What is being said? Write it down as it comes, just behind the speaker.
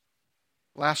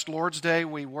Last Lord's Day,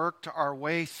 we worked our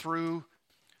way through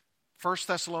 1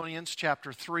 Thessalonians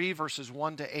chapter 3, verses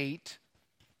 1 to 8.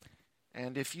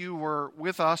 And if you were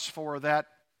with us for that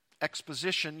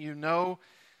exposition, you know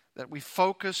that we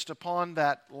focused upon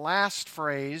that last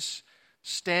phrase,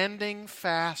 standing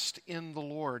fast in the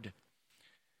Lord.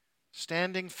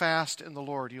 Standing fast in the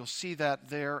Lord. You'll see that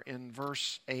there in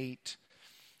verse 8.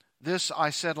 This, I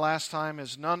said last time,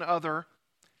 is none other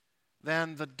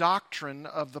than the doctrine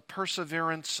of the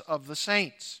perseverance of the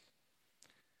saints.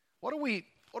 What do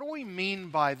we mean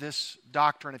by this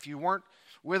doctrine? If you weren't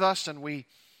with us and we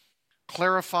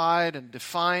clarified and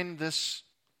defined this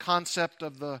concept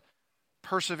of the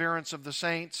perseverance of the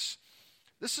saints,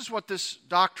 this is what this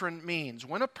doctrine means.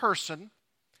 When a person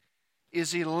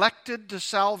is elected to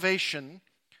salvation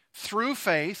through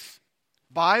faith,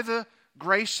 by the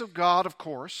grace of God, of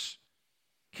course,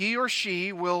 he or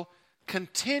she will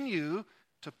continue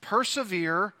to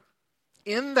persevere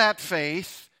in that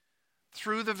faith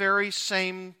through the very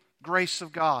same grace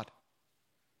of God.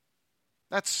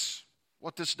 That's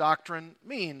what this doctrine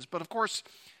means. But of course,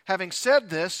 having said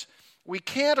this, we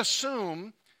can't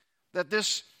assume that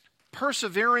this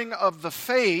persevering of the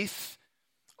faith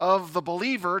of the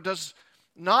believer does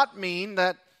not mean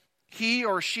that he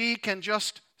or she can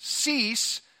just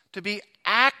cease to be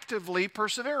actively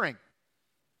persevering,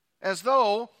 as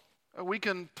though we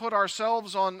can put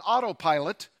ourselves on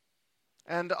autopilot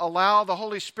and allow the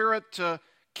Holy Spirit to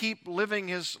keep living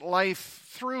His life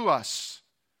through us.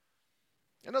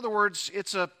 In other words,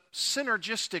 it's a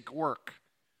synergistic work.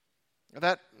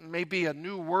 That may be a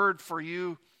new word for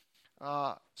you,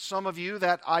 some of you,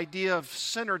 that idea of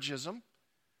synergism.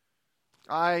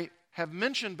 I have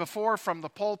mentioned before from the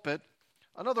pulpit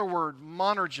another word,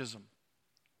 monergism.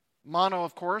 Mono,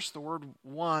 of course, the word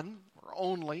one or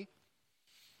only.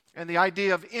 And the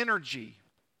idea of energy,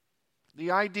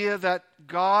 the idea that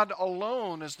God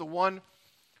alone is the one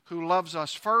who loves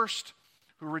us first,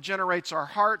 who regenerates our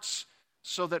hearts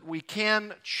so that we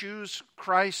can choose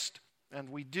Christ,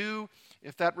 and we do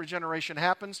if that regeneration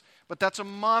happens. But that's a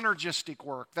monergistic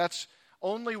work. That's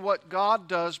only what God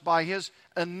does by His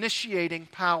initiating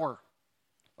power,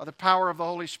 by the power of the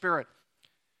Holy Spirit.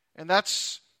 And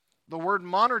that's the word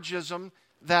monergism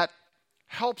that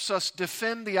helps us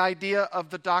defend the idea of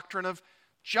the doctrine of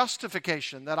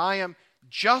justification, that I am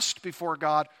just before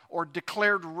God or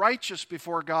declared righteous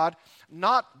before God,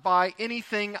 not by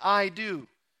anything I do,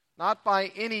 not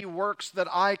by any works that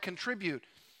I contribute.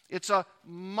 It's a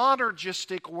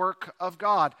monergistic work of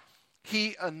God.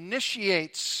 He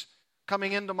initiates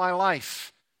coming into my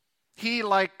life. He,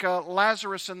 like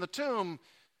Lazarus in the tomb,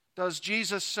 does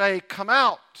Jesus say, "Come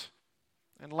out,"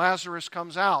 and Lazarus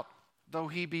comes out, though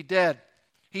he be dead.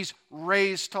 He's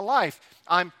raised to life.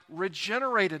 I'm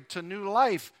regenerated to new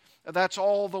life. That's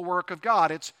all the work of God.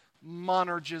 It's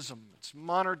monergism. It's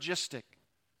monergistic.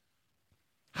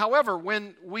 However,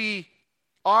 when we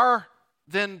are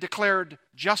then declared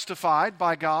justified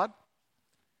by God,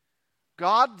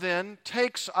 God then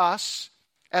takes us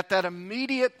at that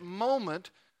immediate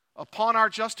moment upon our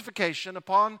justification,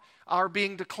 upon our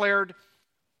being declared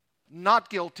not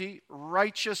guilty,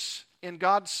 righteous in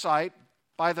God's sight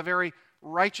by the very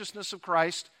righteousness of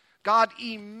Christ, God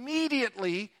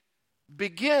immediately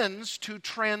begins to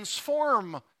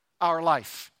transform our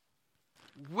life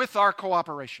with our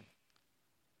cooperation.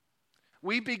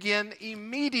 We begin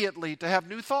immediately to have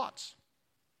new thoughts,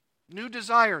 new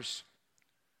desires,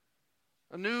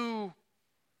 new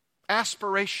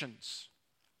aspirations.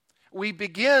 We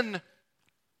begin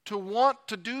to want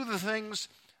to do the things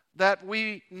that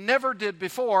we never did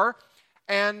before,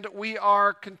 and we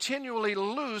are continually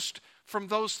loosed from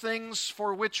those things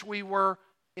for which we were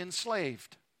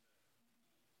enslaved.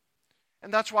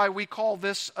 And that's why we call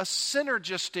this a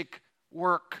synergistic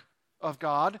work of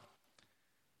God,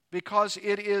 because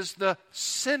it is the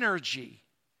synergy.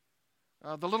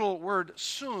 The little word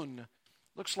sun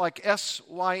looks like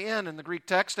S-Y-N in the Greek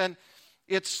text, and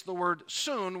it's the word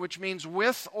sun, which means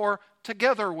with or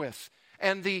together with.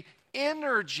 And the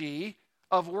energy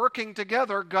of working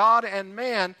together, God and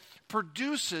man,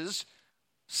 produces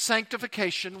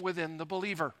sanctification within the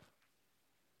believer.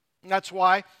 And that's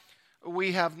why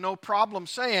we have no problem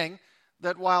saying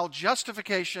that while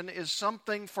justification is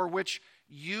something for which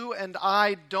you and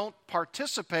I don't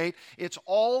participate, it's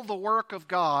all the work of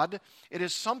God. It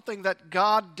is something that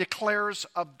God declares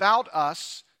about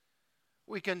us.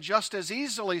 We can just as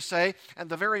easily say, and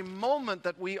the very moment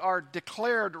that we are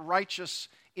declared righteous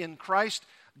in Christ,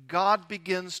 God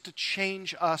begins to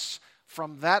change us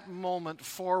from that moment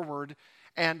forward,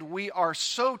 and we are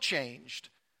so changed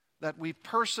that we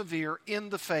persevere in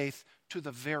the faith to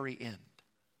the very end.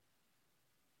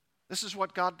 This is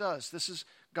what God does. This is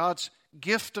God's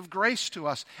gift of grace to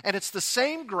us. And it's the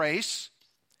same grace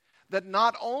that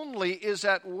not only is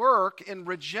at work in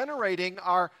regenerating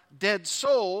our dead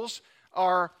souls,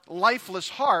 our lifeless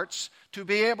hearts, to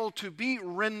be able to be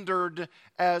rendered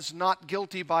as not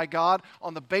guilty by God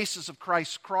on the basis of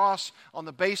Christ's cross, on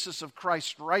the basis of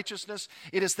Christ's righteousness.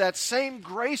 It is that same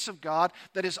grace of God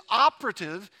that is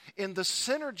operative in the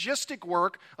synergistic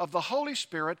work of the Holy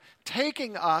Spirit,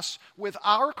 taking us with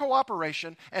our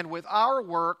cooperation and with our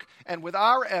work and with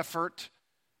our effort,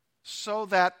 so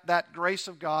that that grace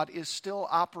of God is still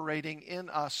operating in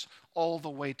us all the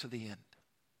way to the end.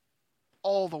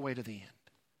 All the way to the end.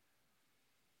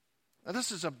 Now,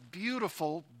 this is a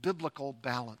beautiful biblical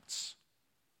balance.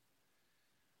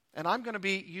 And I'm going to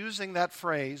be using that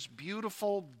phrase,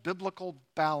 beautiful biblical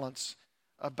balance,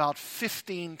 about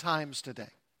 15 times today.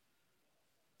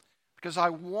 Because I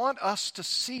want us to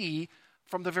see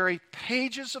from the very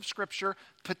pages of Scripture,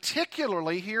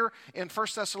 particularly here in 1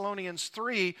 Thessalonians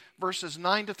 3, verses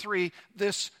 9 to 3,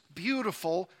 this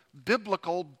beautiful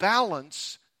biblical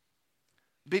balance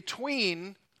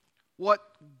between what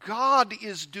God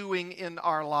is doing in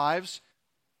our lives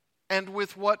and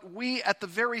with what we at the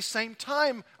very same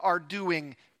time are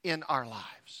doing in our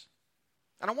lives.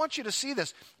 And I want you to see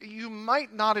this. You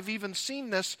might not have even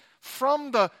seen this from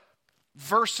the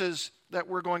verses that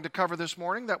we're going to cover this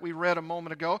morning that we read a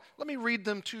moment ago. Let me read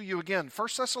them to you again. 1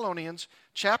 Thessalonians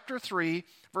chapter 3,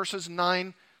 verses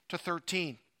 9 to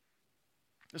 13.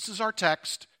 This is our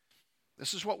text.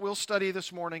 This is what we'll study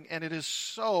this morning, and it is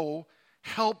so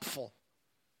helpful.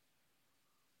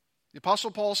 The Apostle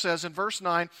Paul says in verse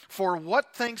 9, "For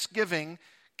what thanksgiving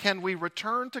can we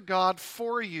return to God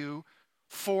for you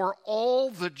for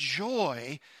all the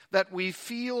joy that we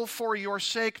feel for your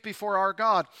sake before our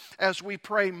God, as we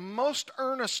pray most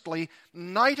earnestly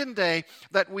night and day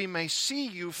that we may see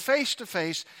you face to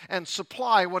face and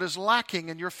supply what is lacking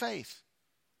in your faith.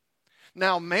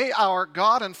 Now may our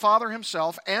God and Father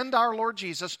himself and our Lord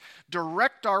Jesus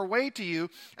direct our way to you,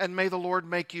 and may the Lord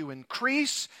make you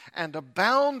increase and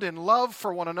abound in love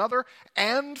for one another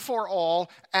and for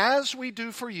all, as we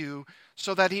do for you,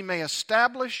 so that he may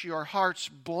establish your hearts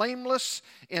blameless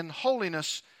in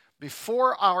holiness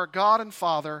before our God and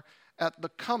Father at the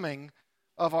coming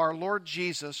of our Lord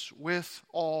Jesus with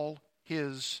all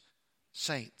his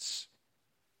saints."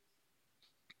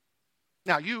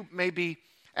 Now you may be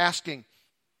asking,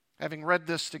 having read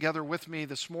this together with me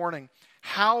this morning,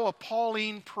 how a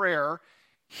Pauline prayer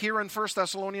here in 1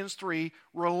 Thessalonians 3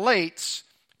 relates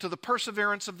to the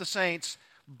perseverance of the saints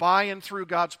by and through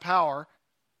God's power,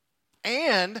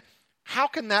 and how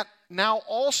can that now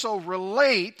also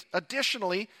relate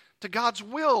additionally to God's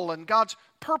will and God's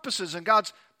purposes and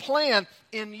God's plan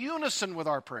in unison with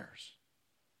our prayers?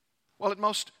 Well, it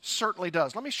most certainly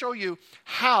does. Let me show you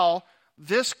how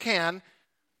this can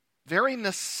very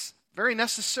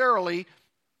necessarily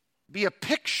be a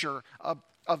picture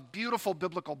of beautiful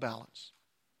biblical balance.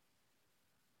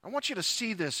 I want you to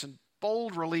see this in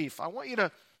bold relief. I want you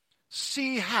to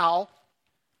see how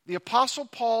the Apostle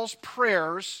Paul's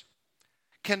prayers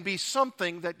can be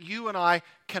something that you and I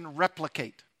can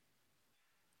replicate.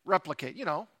 Replicate,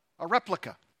 a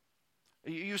replica.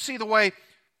 You see the way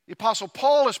the Apostle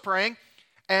Paul is praying,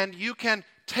 and you can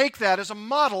take that as a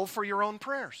model for your own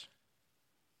prayers.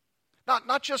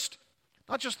 Not just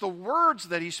the words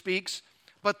that he speaks,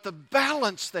 but the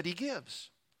balance that he gives.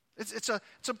 It's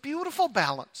a beautiful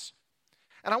balance.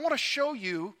 And I want to show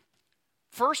you,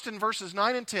 first in verses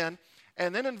 9 and 10,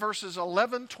 and then in verses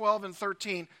 11, 12, and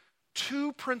 13,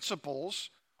 two principles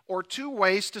or two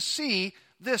ways to see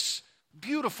this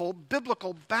beautiful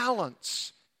biblical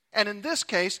balance. And in this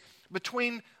case,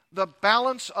 between the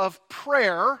balance of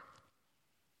prayer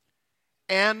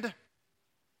and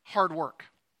hard work.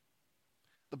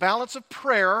 The balance of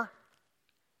prayer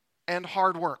and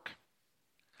hard work.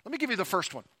 Let me give you the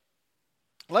first one.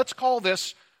 Let's call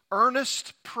this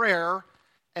earnest prayer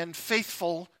and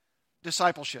faithful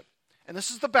discipleship. And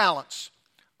this is the balance.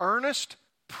 Earnest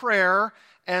prayer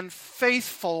and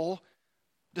faithful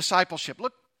discipleship.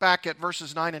 Look back at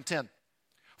verses 9 and 10.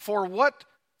 "For what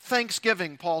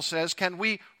thanksgiving," Paul says, "can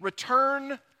we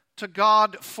return to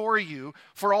God for you,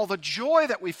 for all the joy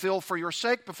that we feel for your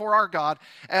sake before our God,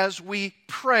 as we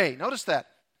pray." Notice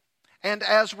that. And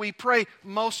as we pray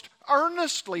most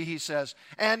earnestly, he says.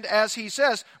 And as he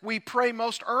says, we pray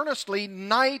most earnestly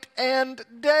night and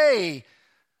day,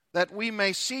 that we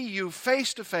may see you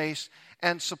face to face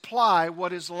and supply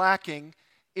what is lacking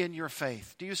in your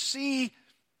faith. Do you see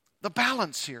the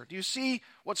balance here? Do you see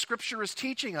what Scripture is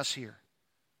teaching us here?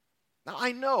 Now,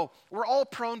 I know we're all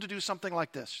prone to do something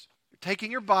like this. You're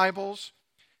taking your Bibles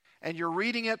and you're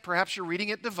reading it, perhaps you're reading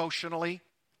it devotionally.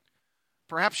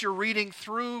 Perhaps you're reading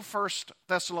through 1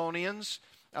 Thessalonians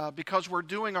because we're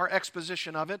doing our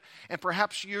exposition of it, and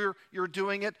perhaps you're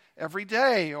doing it every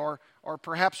day, or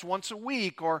perhaps once a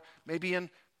week, or maybe in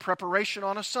preparation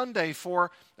on a Sunday for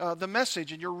the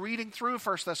message, and you're reading through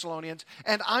 1 Thessalonians.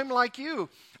 And I'm like you.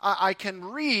 I can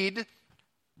read,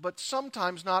 but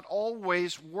sometimes not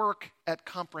always work at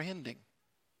comprehending.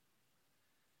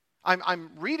 I'm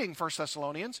reading 1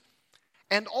 Thessalonians,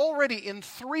 and already in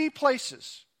 3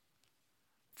 places,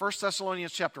 1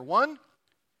 Thessalonians chapter 1,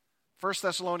 1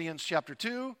 Thessalonians chapter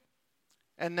 2,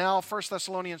 and now 1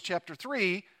 Thessalonians chapter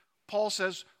 3, Paul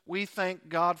says, we thank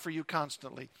God for you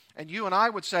constantly. And you and I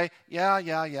would say,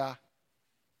 yeah.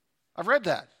 I've read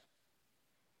that.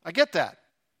 I get that.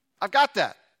 I've got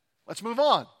that. Let's move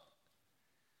on.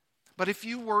 But if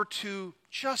you were to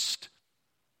just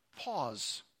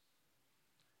pause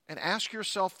and ask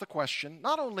yourself the question,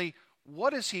 not only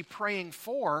what is he praying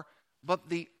for, but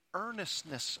the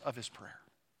earnestness of his prayer.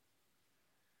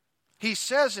 He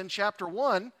says in chapter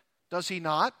 1, does he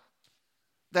not,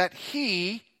 that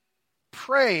he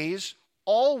prays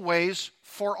always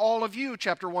for all of you,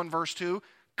 chapter 1, verse 2,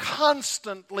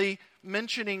 constantly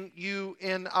mentioning you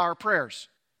in our prayers.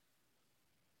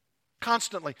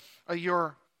 Constantly.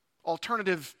 Your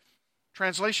alternative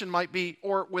translation might be,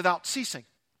 or without ceasing.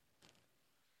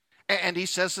 And he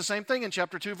says the same thing in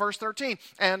chapter 2, verse 13.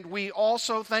 And we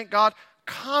also thank God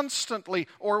constantly,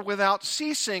 or without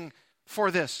ceasing, for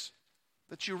this,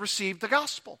 that you received the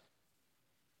gospel.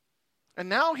 And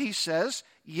now he says,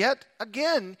 yet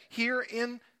again, here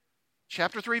in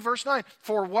chapter 3, verse 9,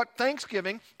 for what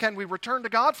thanksgiving can we return to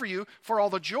God for you, for all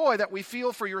the joy that we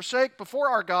feel for your sake before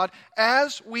our God,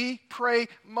 as we pray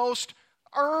most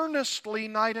earnestly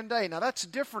night and day. Now that's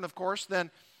different, of course, than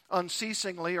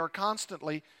unceasingly or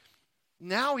constantly.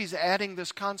 Now he's adding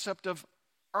this concept of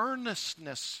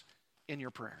earnestness in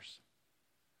your prayers.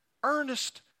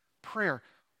 Earnest prayer.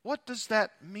 What does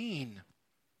that mean?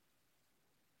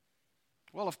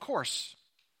 Well, of course,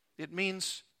 it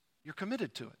means you're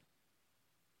committed to it.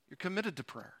 You're committed to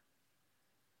prayer.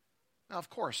 Now, of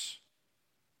course,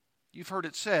 you've heard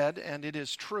it said, and it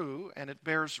is true, and it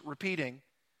bears repeating,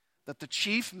 that the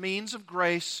chief means of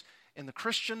grace in the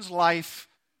Christian's life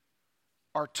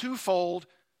are twofold,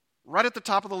 right at the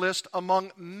top of the list,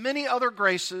 among many other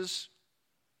graces,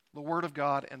 the Word of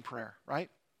God and prayer, right?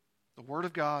 The Word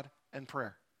of God and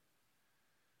prayer.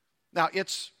 Now,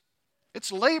 it's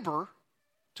labor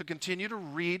to continue to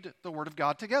read the Word of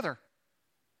God together.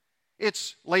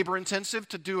 It's labor-intensive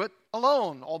to do it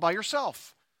alone, all by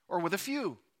yourself, or with a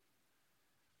few.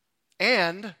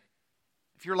 And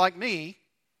if you're like me,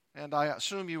 and I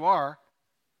assume you are,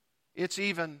 it's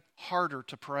even harder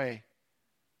to pray,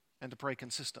 and to pray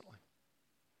consistently,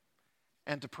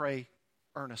 and to pray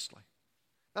earnestly.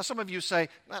 Now, some of you say,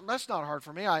 that's not hard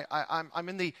for me. I'm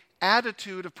in the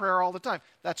attitude of prayer all the time.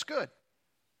 That's good.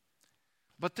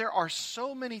 But there are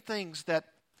so many things that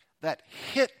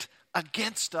hit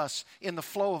against us in the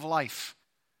flow of life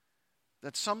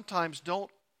that sometimes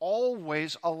don't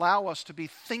always allow us to be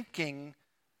thinking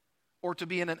or to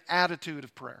be in an attitude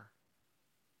of prayer.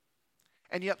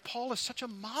 And yet Paul is such a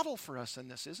model for us in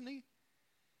this, isn't he?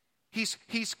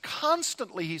 He's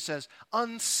constantly, he says,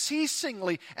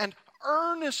 unceasingly and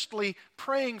earnestly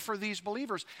praying for these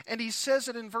believers. And he says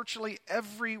it in virtually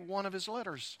every one of his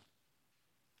letters.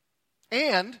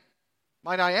 And,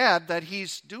 might I add, that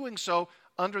he's doing so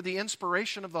under the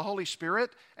inspiration of the Holy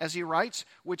Spirit, as he writes,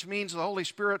 which means the Holy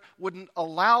Spirit wouldn't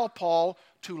allow Paul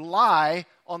to lie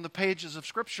on the pages of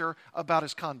Scripture about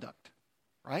his conduct,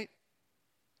 right?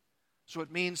 So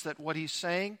it means that what he's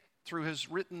saying through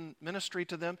his written ministry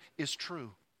to them is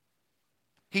true.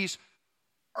 He's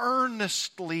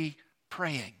earnestly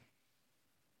praying.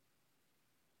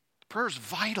 Prayer is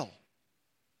vital.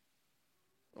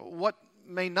 What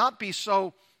may not be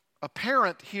so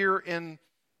apparent here in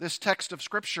this text of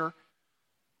Scripture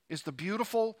is the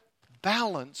beautiful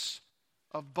balance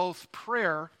of both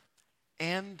prayer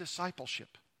and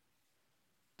discipleship.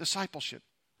 Discipleship.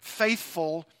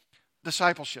 Faithful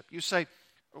discipleship. You say,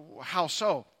 how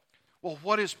so? Well,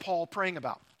 what is Paul praying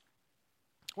about?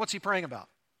 What's he praying about?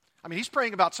 I mean, he's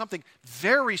praying about something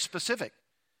very specific.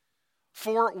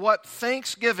 For what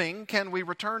thanksgiving can we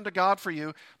return to God for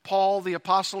you? Paul, the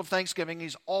apostle of thanksgiving,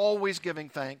 he's always giving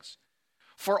thanks.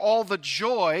 For all the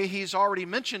joy, he's already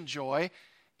mentioned joy.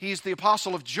 He's the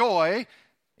apostle of joy,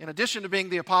 in addition to being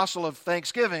the apostle of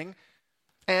thanksgiving.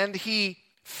 And he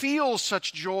feels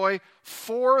such joy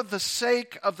for the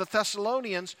sake of the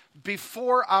Thessalonians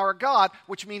before our God,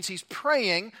 which means he's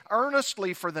praying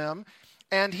earnestly for them.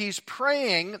 and he's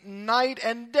praying night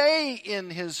and day in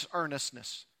his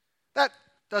earnestness. That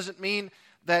doesn't mean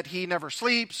that he never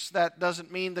sleeps. That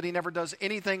doesn't mean that he never does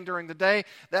anything during the day.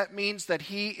 That means that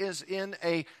he is in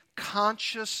a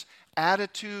conscious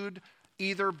attitude,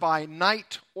 either by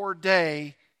night or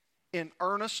day, in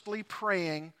earnestly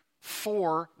praying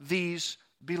for these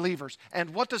believers. And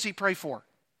what does he pray for?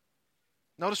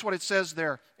 Notice what it says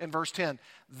there in verse 10.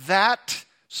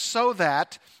 So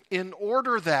that, in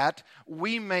order that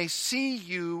we may see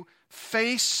you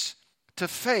face to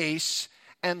face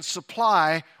and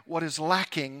supply what is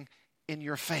lacking in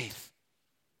your faith.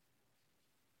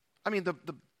 I mean,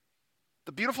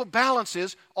 the beautiful balance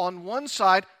is, on one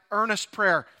side, earnest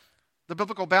prayer. The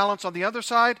biblical balance on the other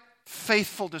side,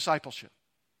 faithful discipleship.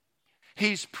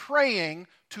 He's praying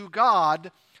to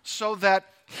God so that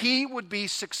he would be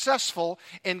successful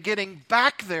in getting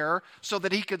back there so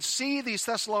that he could see these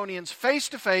Thessalonians face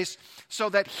to face, so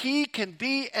that he can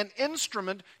be an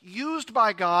instrument used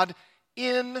by God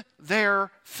in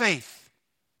their faith.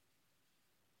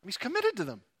 He's committed to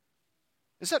them.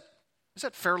 Is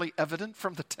that fairly evident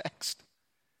from the text?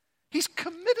 He's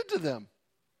committed to them.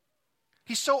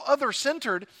 He's so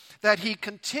other-centered that he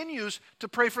continues to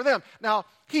pray for them. Now,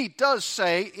 he does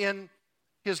say in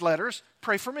his letters,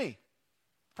 pray for me.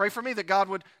 Pray for me that God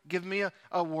would give me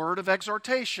a word of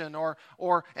exhortation or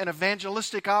an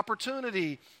evangelistic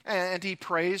opportunity. And he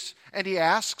prays and he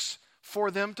asks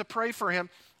for them to pray for him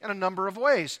in a number of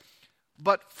ways.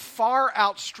 But far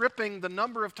outstripping the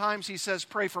number of times he says,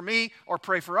 pray for me or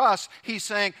pray for us, he's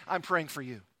saying, I'm praying for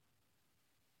you.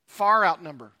 Far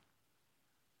outnumber.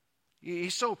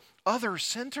 He's so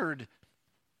other-centered.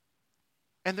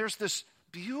 And there's this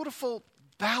beautiful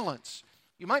balance.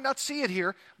 You might not see it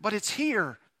here, but it's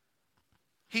here.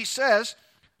 He says,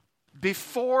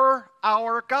 before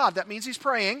our God. That means he's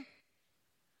praying,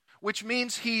 which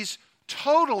means he's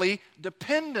totally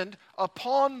dependent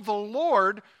upon the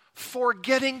Lord for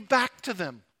getting back to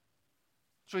them.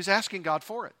 So he's asking God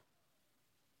for it.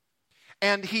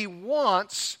 And he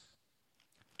wants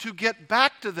to get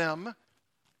back to them,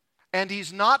 and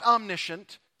he's not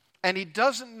omniscient, and he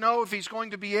doesn't know if he's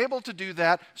going to be able to do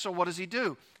that. So what does he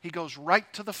do? He goes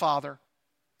right to the Father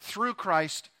through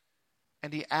Christ,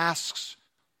 and he asks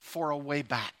for a way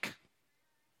back.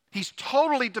 He's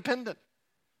totally dependent.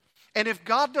 And if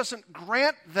God doesn't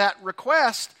grant that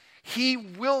request, he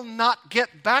will not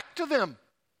get back to them.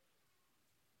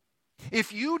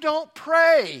 If you don't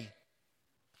pray,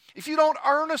 if you don't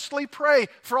earnestly pray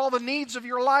for all the needs of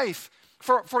your life,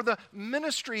 for the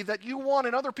ministry that you want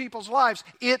in other people's lives,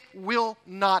 it will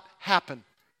not happen.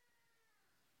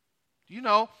 Do you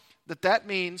know that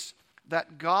means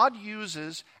that God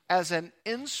uses as an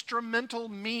instrumental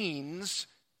means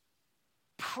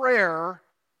prayer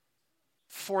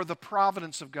for the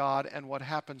providence of God and what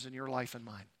happens in your life and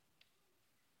mine?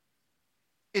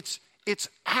 It's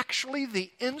actually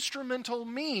the instrumental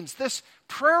means, this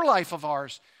prayer life of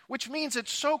ours, which means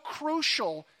it's so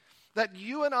crucial that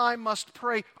you and I must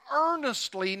pray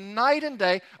earnestly night and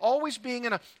day, always being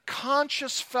in a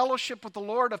conscious fellowship with the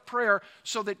Lord of prayer,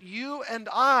 so that you and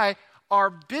I are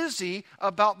busy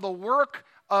about the work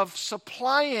of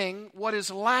supplying what is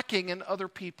lacking in other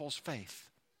people's faith.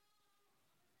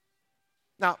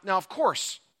 Now, of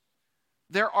course,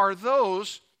 there are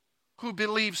those who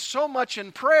believe so much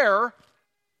in prayer,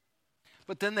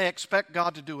 but then they expect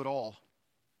God to do it all.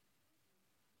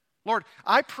 Lord,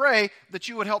 I pray that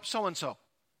you would help so-and-so.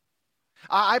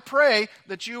 I pray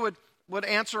that you would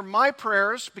answer my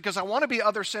prayers, because I want to be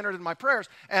other-centered in my prayers,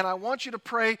 and I want you to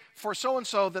pray for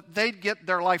so-and-so that they'd get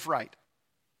their life right,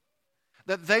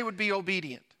 that they would be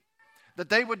obedient, that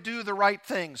they would do the right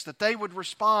things, that they would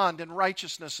respond in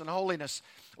righteousness and holiness.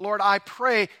 Lord, I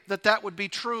pray that that would be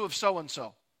true of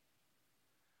so-and-so.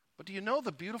 But do you know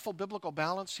the beautiful biblical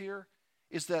balance here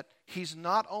is that he's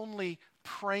not only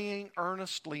praying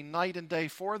earnestly night and day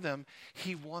for them,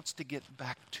 he wants to get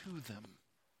back to them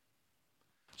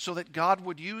so that God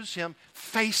would use him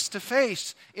face to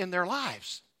face in their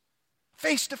lives.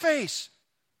 Face to face.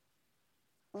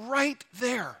 Right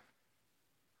there.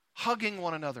 Hugging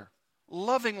one another,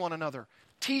 loving one another,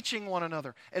 teaching one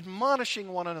another,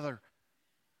 admonishing one another,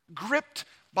 gripped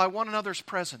by one another's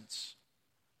presence,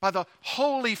 by the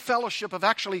holy fellowship of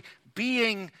actually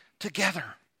being together.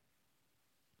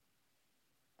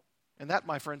 And that,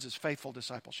 my friends, is faithful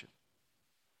discipleship.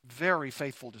 Very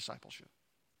faithful discipleship.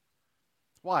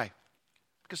 Why?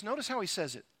 Because notice how he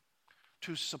says it.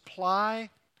 To supply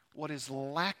what is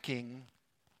lacking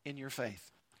in your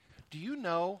faith. Do you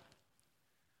know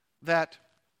that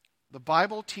the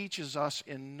Bible teaches us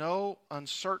in no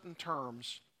uncertain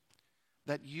terms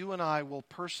that you and I will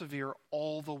persevere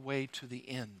all the way to the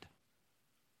end.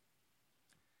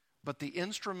 But the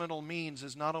instrumental means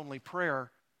is not only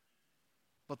prayer,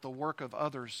 but the work of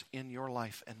others in your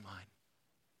life and mine.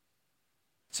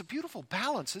 It's a beautiful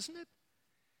balance, isn't it?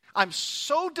 I'm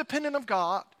so dependent of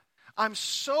God. I'm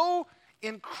so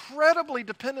incredibly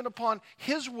dependent upon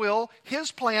His will,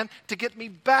 His plan to get me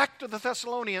back to the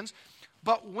Thessalonians.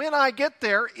 But when I get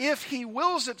there, if He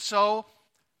wills it so,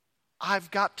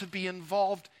 I've got to be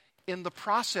involved in the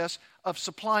process of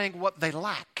supplying what they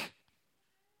lack.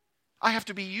 I have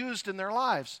to be used in their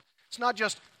lives. It's not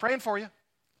just praying for you.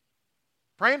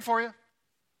 Praying for you.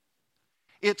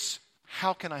 It's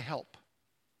how can I help?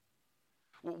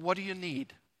 What do you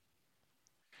need?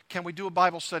 Can we do a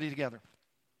Bible study together?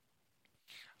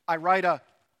 I write a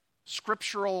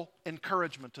scriptural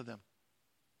encouragement to them.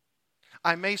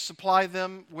 I may supply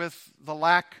them with the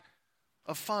lack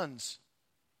of funds.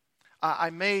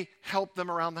 I may help them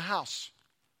around the house.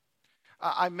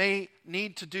 I may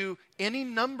need to do any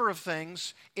number of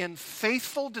things in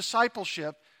faithful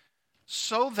discipleship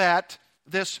so that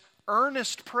this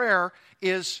earnest prayer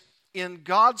is in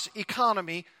God's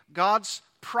economy, God's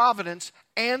providence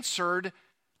answered,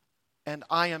 and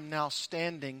I am now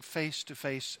standing face to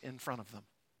face in front of them.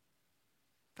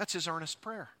 That's His earnest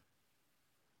prayer.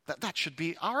 That should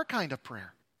be our kind of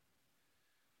prayer.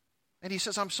 And He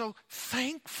says, I'm so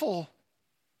thankful.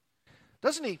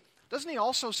 Doesn't he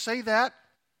also say that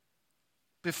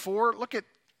before? Look at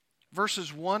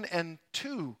verses 1 and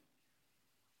 2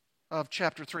 of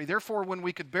chapter 3. Therefore, when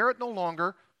we could bear it no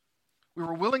longer, we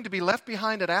were willing to be left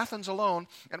behind at Athens alone,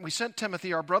 and we sent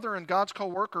Timothy, our brother and God's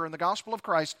co-worker in the gospel of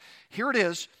Christ. Here it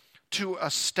is, to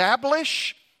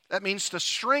establish, that means to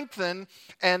strengthen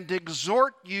and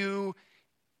exhort you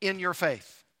in your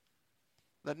faith,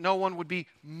 that no one would be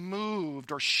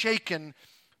moved or shaken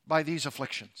by these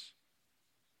afflictions.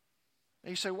 And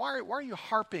you say, why are you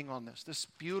harping on this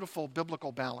beautiful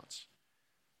biblical balance?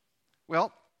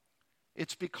 Well,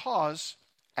 it's because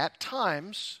at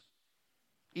times,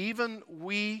 even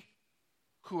we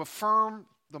who affirm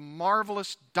the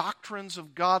marvelous doctrines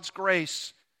of God's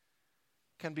grace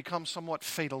can become somewhat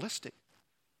fatalistic.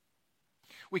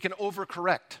 We can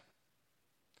overcorrect.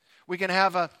 We can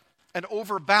have an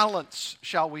overbalance,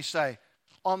 shall we say,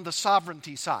 on the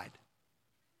sovereignty side.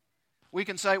 We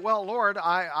can say, well, Lord,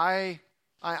 I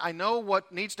know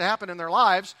what needs to happen in their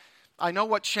lives. I know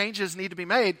what changes need to be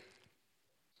made.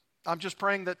 I'm just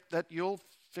praying that you'll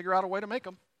figure out a way to make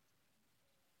them.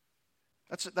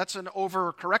 That's an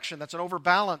overcorrection. That's an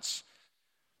overbalance.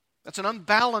 That's an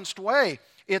unbalanced way.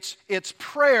 It's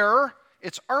prayer.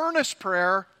 It's earnest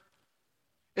prayer.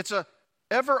 It's a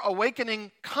ever-awakening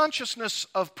consciousness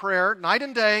of prayer night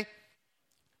and day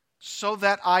so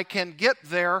that I can get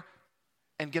there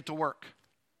and get to work.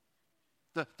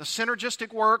 The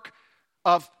synergistic work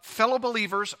of fellow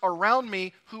believers around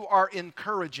me who are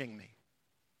encouraging me.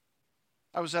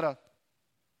 I was at a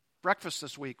breakfast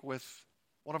this week with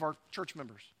one of our church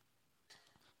members,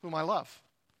 whom I love.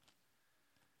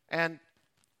 And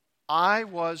I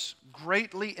was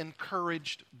greatly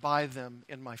encouraged by them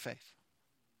in my faith.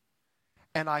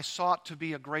 And I sought to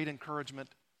be a great encouragement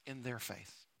in their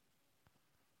faith.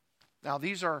 Now,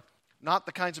 these are not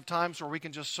the kinds of times where we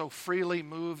can just so freely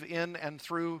move in and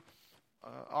through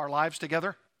our lives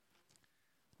together,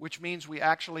 which means we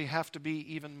actually have to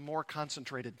be even more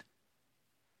concentrated,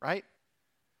 right?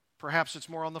 Perhaps it's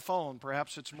more on the phone.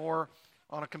 Perhaps it's more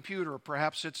on a computer.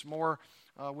 Perhaps it's more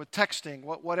with texting.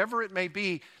 Whatever it may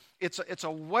be, it's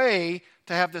a way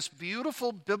to have this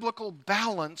beautiful biblical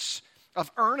balance of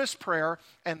earnest prayer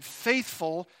and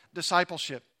faithful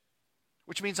discipleship,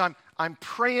 which means I'm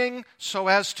praying so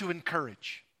as to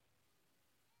encourage.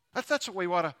 That's the way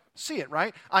we ought to see it,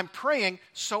 right? I'm praying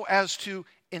so as to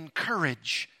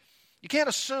encourage. You can't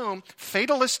assume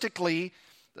fatalistically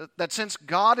that since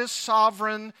God is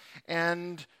sovereign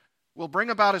and will bring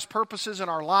about His purposes in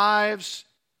our lives,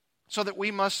 so that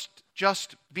we must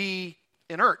just be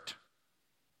inert,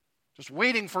 just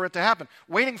waiting for it to happen,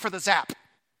 waiting for the zap.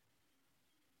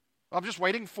 I'm just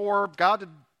waiting for God to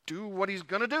do what He's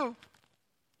going to do.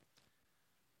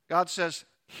 God says,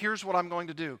 here's what I'm going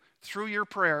to do. Through your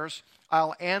prayers,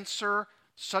 I'll answer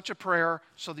such a prayer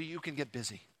so that you can get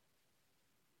busy.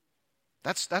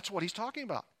 That's what he's talking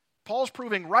about. Paul's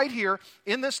proving right here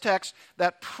in this text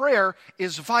that prayer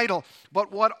is vital.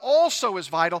 But what also is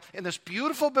vital in this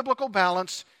beautiful biblical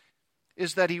balance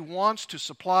is that he wants to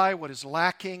supply what is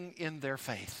lacking in their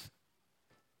faith.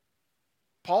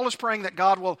 Paul is praying that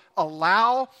God will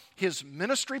allow his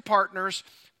ministry partners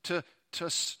to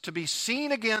be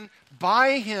seen again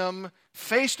by him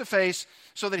face to face,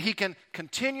 so that he can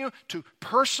continue to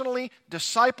personally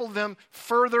disciple them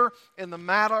further in the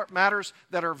matters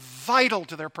that are vital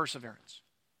to their perseverance.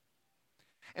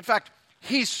 In fact,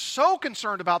 he's so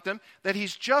concerned about them that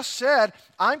he's just said,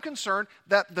 I'm concerned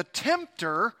that the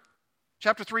tempter,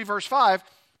 chapter 3, verse 5,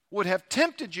 would have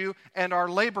tempted you and our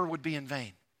labor would be in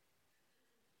vain.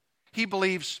 He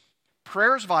believes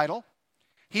prayer is vital.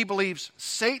 He believes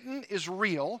Satan is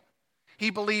real. He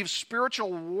believes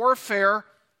spiritual warfare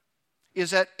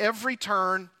is at every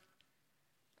turn.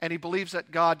 And he believes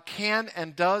that God can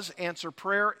and does answer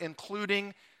prayer,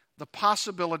 including the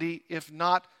possibility, if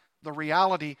not the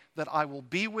reality, that I will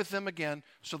be with them again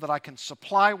so that I can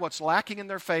supply what's lacking in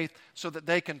their faith so that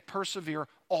they can persevere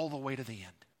all the way to the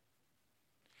end.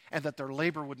 And that their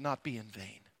labor would not be in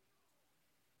vain.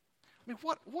 I mean,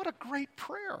 what a great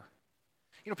prayer.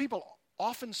 People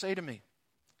often say to me,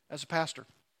 as a pastor,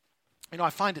 I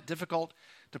find it difficult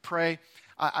to pray.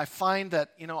 I find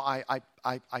that,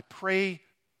 I pray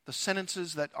the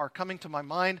sentences that are coming to my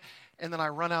mind, and then I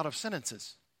run out of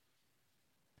sentences.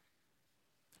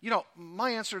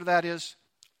 My answer to that is,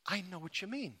 I know what you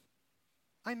mean.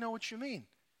 I know what you mean.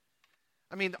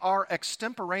 I mean, our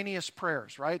extemporaneous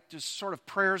prayers, right? Just sort of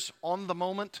prayers on the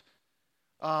moment.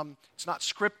 It's not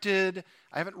scripted.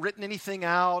 I haven't written anything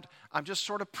out. I'm just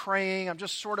sort of praying.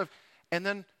 And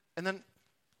then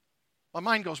my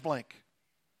mind goes blank.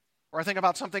 Or I think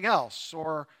about something else.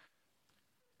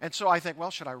 And so I think,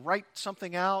 well, should I write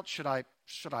something out? Should I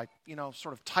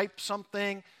sort of type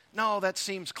something? No, that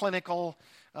seems clinical.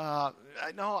 No,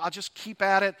 I'll just keep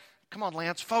at it. Come on,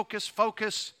 Lance,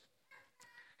 focus.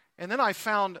 And then I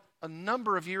found a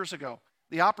number of years ago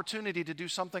the opportunity to do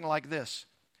something like this.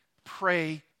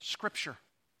 Pray Scripture.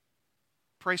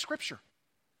 Pray Scripture.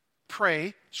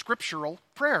 Pray scriptural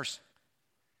prayers.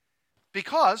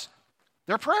 Because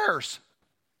they're prayers.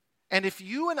 And if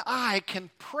you and I can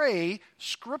pray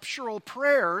scriptural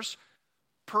prayers,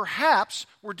 perhaps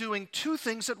we're doing two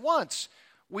things at once.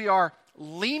 We are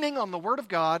leaning on the Word of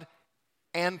God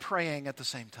and praying at the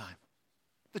same time.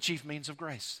 The chief means of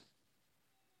grace.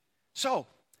 So,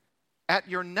 at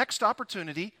your next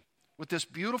opportunity, with this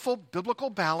beautiful biblical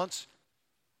balance,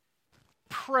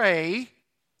 pray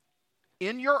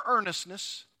in your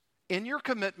earnestness, in your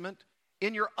commitment,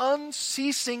 in your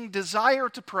unceasing desire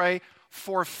to pray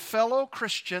for fellow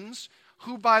Christians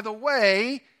who, by the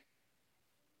way,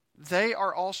 they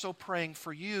are also praying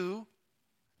for you,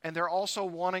 and they're also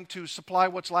wanting to supply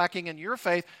what's lacking in your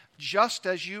faith, just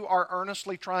as you are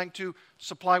earnestly trying to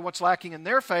supply what's lacking in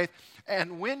their faith.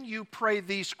 And when you pray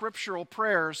these scriptural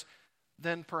prayers,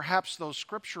 then perhaps those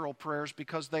scriptural prayers,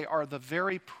 because they are the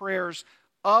very prayers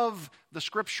of the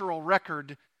scriptural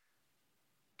record,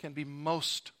 can be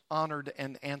most honored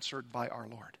and answered by our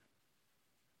Lord.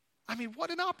 I mean,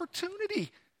 what an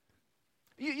opportunity.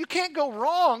 You can't go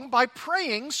wrong by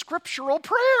praying scriptural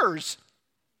prayers.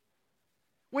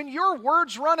 When your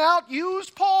words run out, use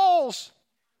Paul's.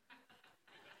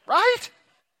 Right?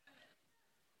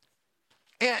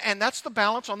 And that's the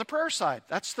balance on the prayer side.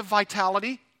 That's the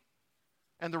vitality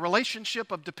and the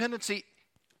relationship of dependency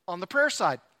on the prayer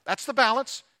side. That's the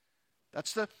balance.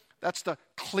 That's the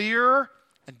clear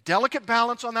and delicate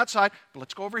balance on that side. But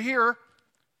let's go over here.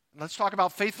 Let's talk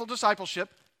about faithful discipleship.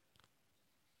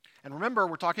 And remember,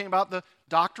 we're talking about the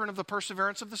doctrine of the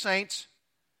perseverance of the saints.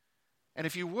 And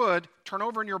if you would, turn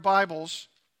over in your Bibles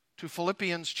to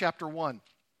Philippians chapter 1.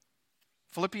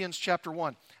 Philippians chapter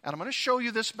 1. And I'm going to show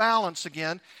you this balance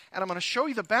again. And I'm going to show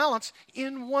you the balance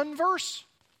in one verse.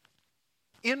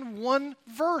 In one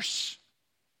verse.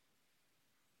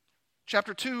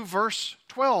 Chapter 2, verse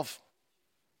 12.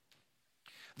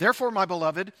 Therefore, my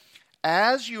beloved,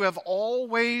 as you have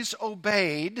always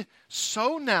obeyed,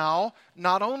 so now,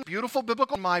 not only beautiful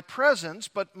biblical in my presence,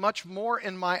 but much more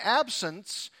in my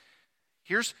absence.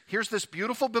 Here's this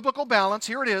beautiful biblical balance.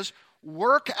 Here it is.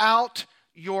 Work out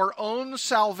your own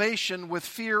salvation with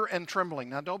fear and trembling.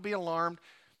 Now, don't be alarmed.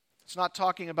 It's not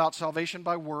talking about salvation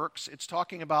by works. It's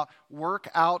talking about work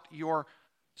out your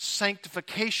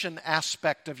sanctification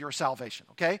aspect of your salvation,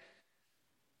 okay?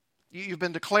 You've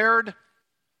been declared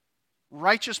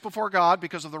righteous before God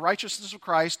because of the righteousness of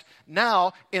Christ.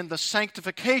 Now, in the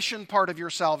sanctification part of your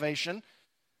salvation,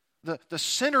 the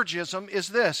synergism is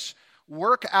this.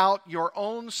 Work out your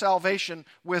own salvation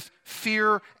with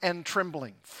fear and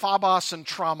trembling. Phobos and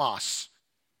tramos.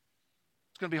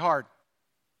 It's going to be hard.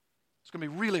 It's going to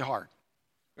be really hard.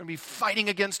 We're going to be fighting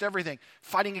against everything.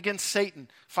 Fighting against Satan.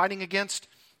 Fighting against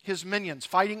his minions.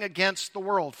 Fighting against the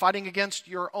world. Fighting against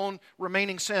your own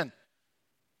remaining sin.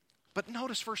 But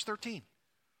notice verse 13.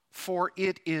 For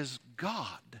it is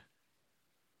God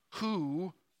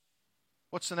who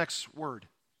What's the next word?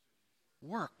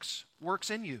 Works. Works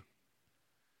in you.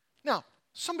 Now,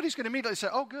 somebody's going to immediately say,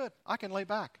 oh, good, I can lay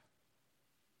back.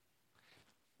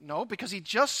 No, because he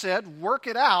just said, work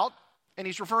it out, and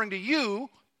he's referring to you,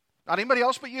 not anybody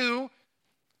else but you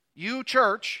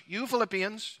church, you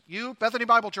Philippians, you Bethany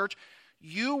Bible Church,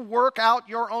 you work out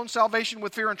your own salvation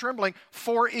with fear and trembling,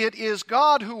 for it is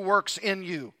God who works in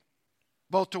you,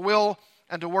 both to will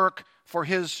and to work for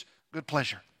His good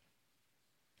pleasure.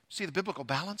 See the biblical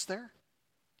balance there?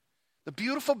 The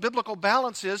beautiful biblical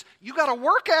balance is you got to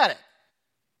work at it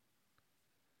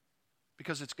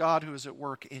because it's God who is at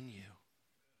work in you.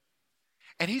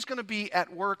 And He's going to be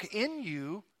at work in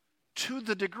you to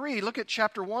the degree, look at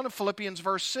chapter 1 of Philippians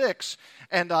verse 6,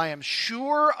 and I am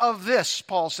sure of this,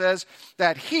 Paul says,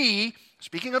 that He,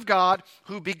 speaking of God,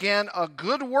 who began a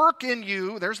good work in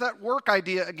you, there's that work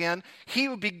idea again, He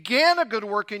who began a good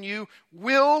work in you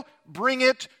will bring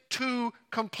it to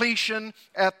completion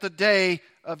at the day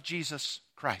of Jesus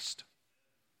Christ.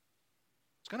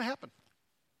 It's going to happen.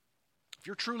 If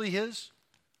you're truly His,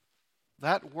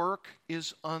 that work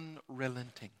is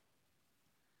unrelenting.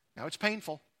 Now it's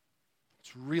painful.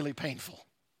 It's really painful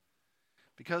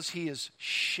because He is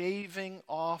shaving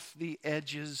off the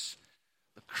edges,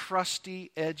 the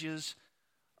crusty edges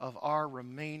of our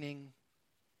remaining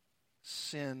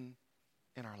sin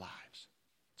in our lives.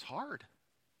 It's hard.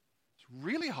 It's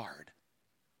really hard.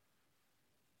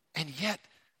 And yet,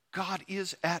 God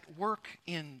is at work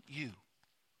in you.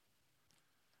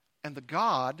 And the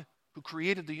God who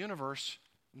created the universe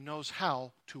knows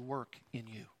how to work in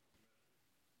you.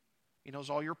 He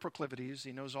knows all your proclivities.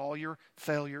 He knows all your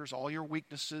failures, all your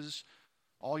weaknesses,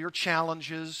 all your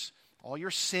challenges, all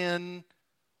your sin,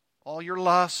 all your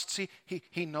lusts.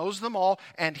 He knows them all,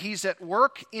 and He's at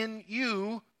work in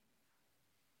you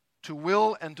to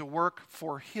will and to work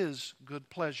for His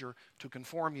good pleasure to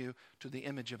conform you to the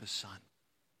image of His Son.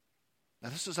 Now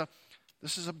this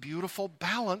is a beautiful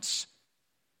balance.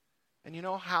 And you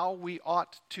know how we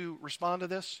ought to respond to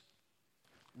this?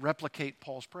 Replicate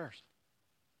Paul's prayers.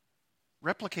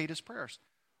 Replicate his prayers.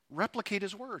 Replicate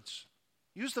his words.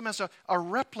 Use them as a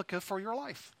replica for your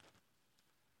life.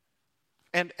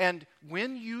 And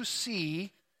when you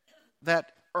see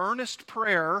that earnest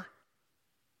prayer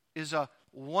is a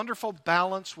wonderful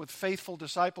balance with faithful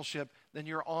discipleship, then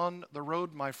you're on the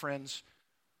road, my friends,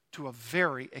 to a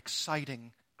very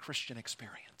exciting Christian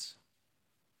experience.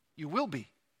 You will be.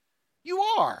 You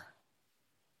are.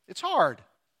 It's hard,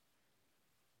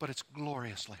 but it's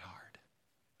gloriously hard.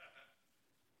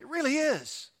 It really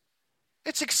is.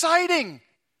 It's exciting,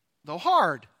 though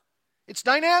hard. It's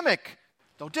dynamic,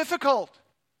 though difficult.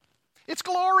 It's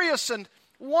glorious and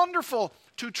wonderful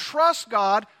to trust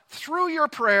God through your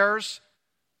prayers,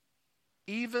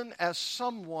 even as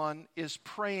someone is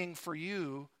praying for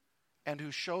you and who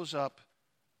shows up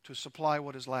to supply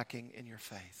what is lacking in your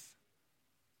faith.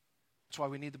 That's why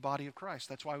we need the body of Christ.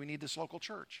 That's why we need this local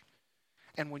church.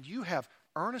 And when you have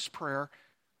earnest prayer,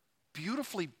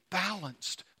 beautifully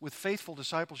balanced with faithful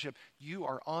discipleship, you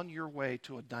are on your way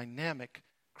to a dynamic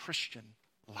Christian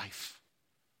life.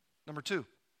 Number two,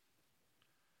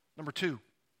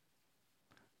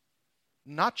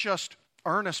 not just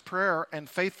earnest prayer and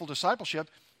faithful discipleship,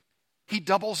 he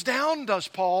doubles down, does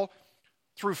Paul,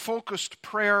 through focused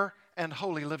prayer and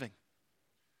holy living.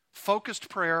 Focused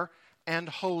prayer and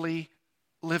holy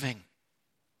living.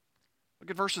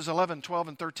 Look at verses 11, 12,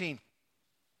 and 13.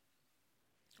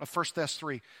 Of 1 Thess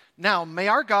 3. Now, may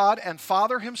our God and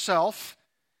Father Himself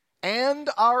and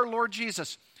our Lord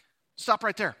Jesus. Stop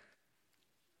right there.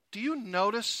 Do you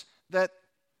notice that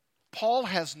Paul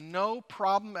has no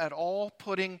problem at all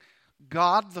putting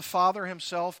God the Father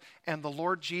Himself and the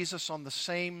Lord Jesus on the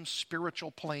same spiritual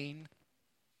plane?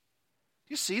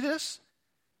 Do you see this?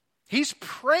 He's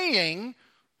praying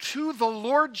to the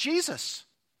Lord Jesus.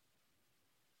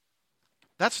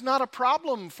 That's not a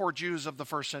problem for Jews of the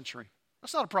first century.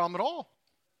 That's not a problem at all.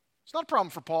 It's not a problem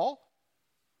for Paul.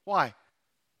 Why?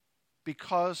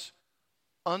 Because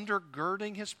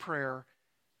undergirding his prayer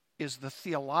is the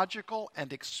theological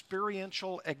and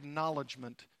experiential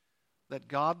acknowledgement that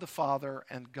God the Father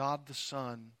and God the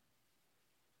Son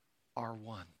are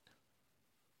one.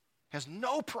 Has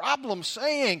no problem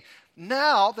saying,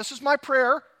 now, this is my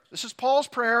prayer, this is Paul's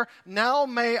prayer, now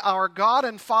may our God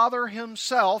and Father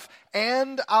Himself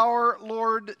and our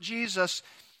Lord Jesus.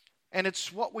 And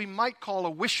it's what we might call a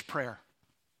wish prayer.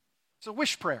 It's a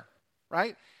wish prayer,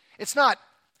 right? It's not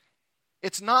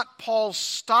Paul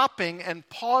stopping and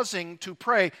pausing to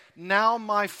pray, now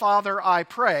my Father I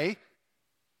pray.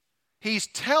 He's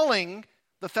telling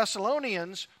the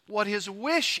Thessalonians what his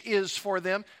wish is for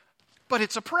them, but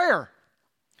it's a prayer.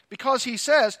 because he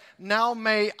says, now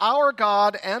may our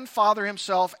God and Father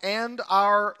himself and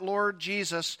our Lord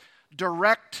Jesus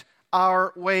direct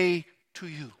our way to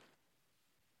you.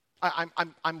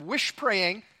 I'm wish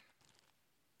praying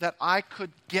that I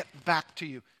could get back to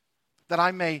you, that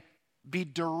I may be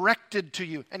directed to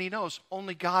you. And he knows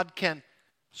only God can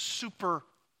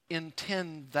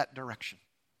superintend that direction.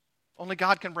 Only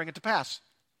God can bring it to pass.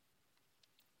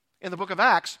 In the book of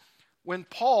Acts, when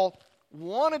Paul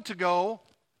wanted to go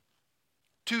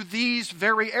to these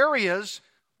very areas,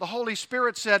 the Holy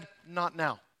Spirit said, not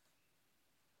now.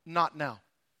 Not now.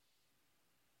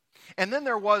 And then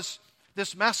there was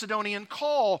this Macedonian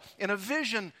call in a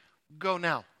vision, go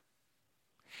now.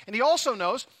 And he also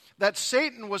knows that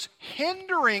Satan was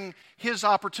hindering his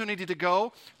opportunity to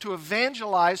go to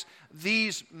evangelize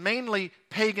these mainly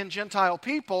pagan Gentile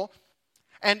people.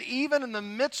 And even in the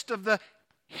midst of the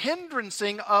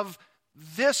hindrancing of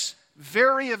this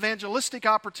very evangelistic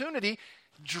opportunity,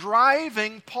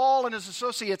 driving Paul and his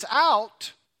associates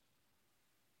out,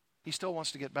 he still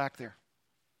wants to get back there.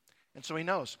 And so he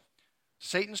knows,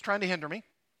 Satan's trying to hinder me.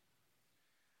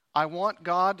 I want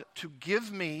God to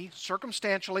give me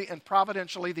circumstantially and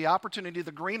providentially the opportunity,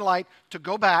 the green light to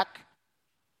go back.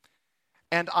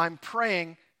 And I'm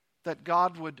praying that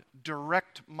God would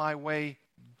direct my way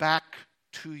back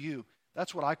to you.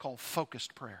 That's what I call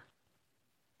focused prayer.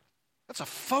 That's a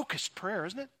focused prayer,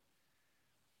 isn't it?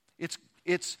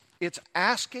 It's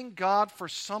asking God for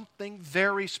something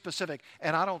very specific.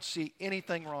 And I don't see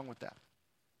anything wrong with that.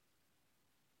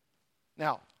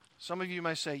 Now, some of you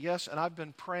may say, yes, and I've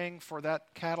been praying for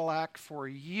that Cadillac for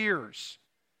years.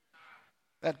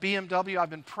 That BMW, I've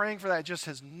been praying for that. It just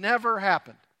has never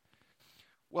happened.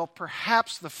 Well,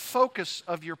 perhaps the focus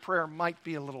of your prayer might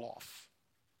be a little off.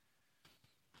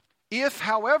 If,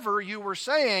 however, you were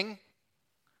saying,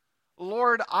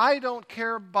 Lord, I don't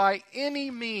care by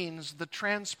any means the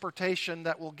transportation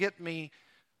that will get me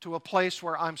to a place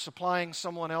where I'm supplying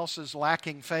someone else's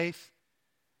lacking faith,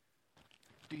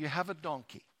 do you have a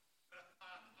donkey?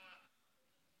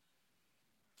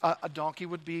 A donkey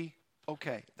would be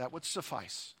okay. That would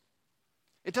suffice.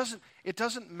 It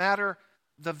doesn't matter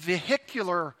the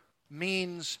vehicular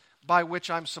means by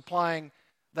which I'm supplying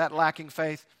that lacking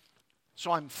faith.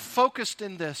 So I'm focused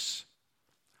in this.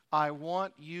 I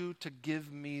want you to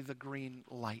give me the green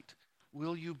light.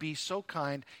 Will you be so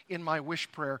kind in my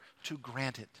wish prayer to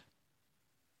grant it?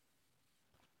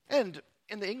 And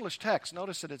in the English text,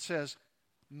 notice that it says,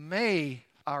 may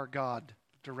our God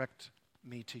direct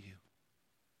me to you.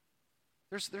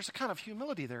 There's a kind of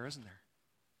humility there, isn't there?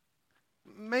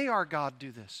 May our God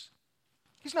do this.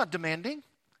 He's not demanding.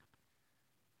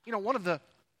 You know, one of the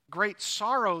great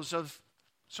sorrows of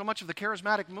so much of the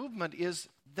charismatic movement is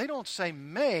they don't say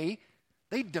may,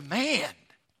 they demand.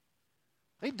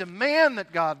 They demand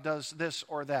that God does this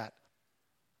or that.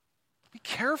 Be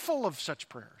careful of such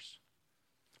prayers.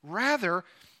 Rather,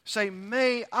 say,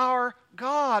 may our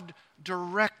God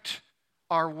direct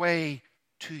our way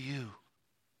to you.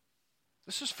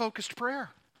 This is focused prayer.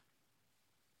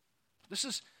 This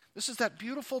is that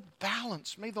beautiful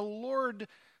balance. May the Lord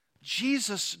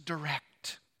Jesus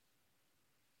direct.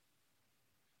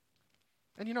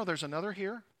 And you know, there's another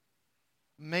here.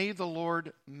 May the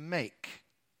Lord make.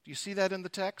 Do you see that in the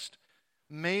text?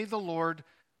 May the Lord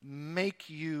make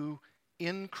you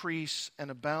increase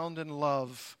and abound in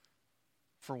love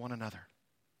for one another.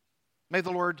 May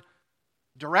the Lord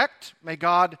direct. May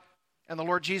God and the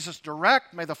Lord Jesus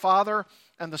direct. May the Father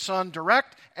and the Son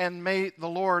direct. And may the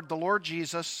Lord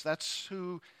Jesus, that's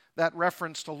who that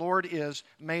reference to Lord is,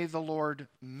 may the Lord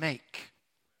make.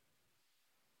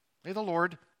 May the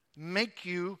Lord make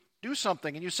you do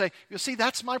something. And you say, you see,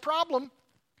 that's my problem.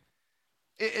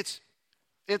 It's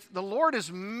the Lord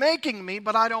is making me,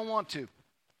 but I don't want to.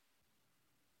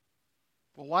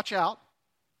 Well, watch out,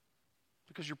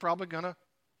 because you're probably going to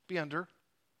be under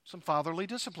some fatherly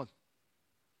discipline.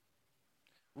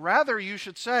 Rather, you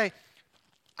should say,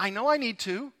 I know I need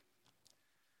to.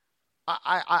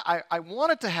 I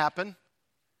want it to happen,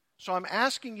 so I'm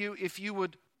asking you if you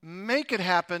would make it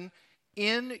happen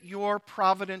in your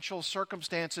providential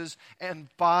circumstances and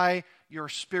by your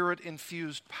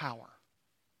Spirit-infused power.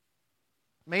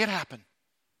 May it happen.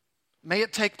 May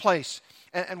it take place.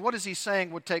 And what is he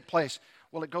saying would take place?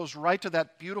 Well, it goes right to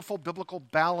that beautiful biblical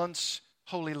balance,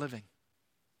 holy living.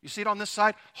 You see it on this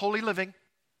side? Holy living.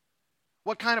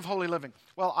 What kind of holy living?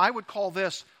 Well, I would call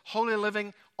this holy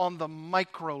living on the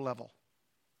micro level.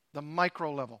 The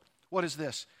micro level. What is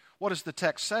this? What does the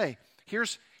text say?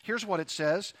 Here's what it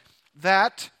says.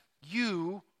 That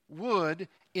you would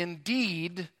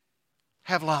indeed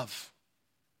have love.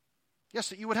 Yes,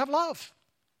 that you would have love.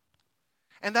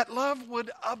 and that love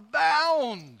would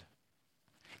abound.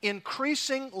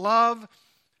 Increasing love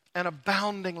and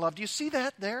abounding love. Do you see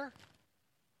that there?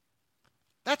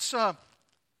 That's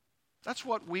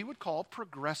what we would call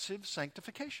progressive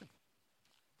sanctification.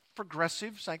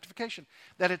 Progressive sanctification.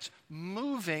 That it's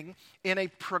moving in a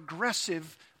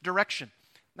progressive direction.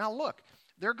 Now look,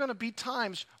 there are going to be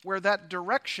times where that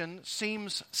direction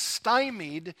seems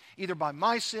stymied, either by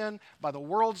my sin, by the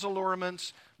world's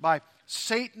allurements, by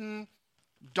Satan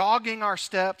dogging our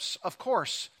steps, of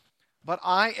course. But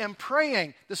I am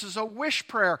praying. This is a wish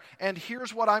prayer. And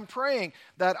here's what I'm praying.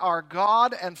 That our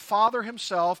God and Father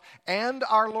Himself and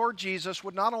our Lord Jesus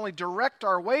would not only direct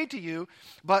our way to you,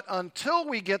 but until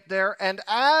we get there, and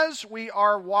as we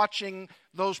are watching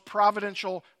those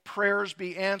providential prayers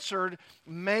be answered,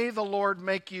 may the Lord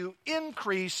make you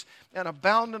increase and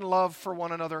abound in love for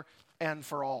one another and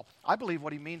for all. I believe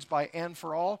what he means by and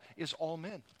for all is all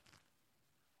men.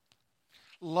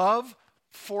 Love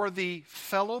for the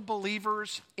fellow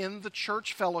believers in the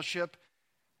church fellowship,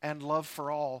 and love for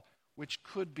all, which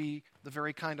could be the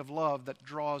very kind of love that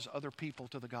draws other people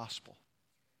to the gospel.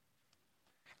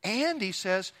 And he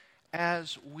says,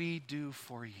 as we do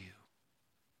for you,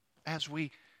 as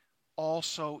we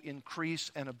also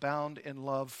increase and abound in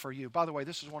love for you. By the way,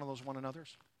 this is one of those one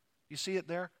another's. You see it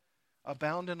there?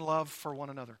 Abound in love for one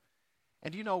another.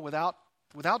 And you know, without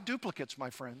duplicates, my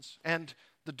friends, and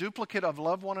the duplicate of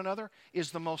love one another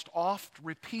is the most oft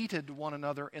repeated one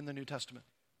another in the New Testament.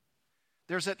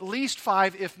 There's at least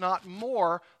 5, if not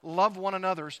more, love one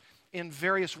another's in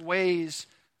various ways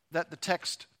that the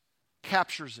text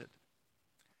captures it.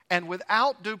 And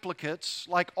without duplicates,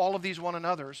 like all of these one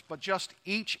another's, but just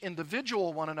each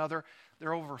individual one another, there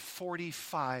are over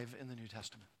 45 in the New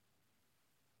Testament.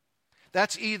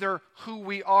 That's either who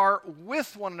we are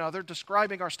with one another,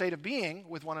 describing our state of being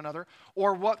with one another,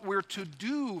 or what we're to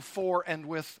do for and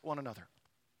with one another.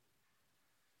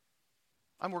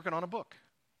 I'm working on a book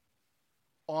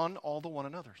on all the one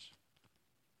another's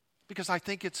because I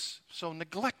think it's so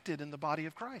neglected in the body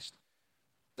of Christ.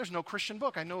 There's no Christian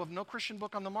book. I know of no Christian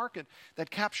book on the market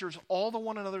that captures all the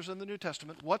one another's in the New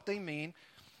Testament, what they mean,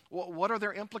 what are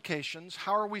their implications,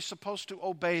 how are we supposed to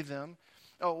obey them,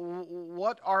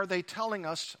 what are they telling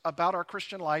us about our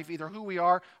Christian life, either who we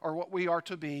are or what we are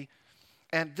to be.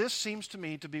 And this seems to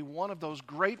me to be one of those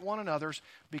great one another's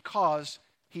because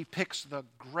he picks the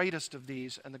greatest of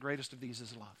these, and the greatest of these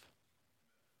is love.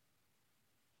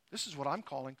 This is what I'm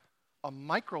calling a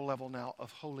micro level now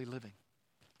of holy living.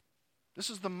 This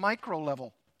is the micro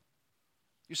level.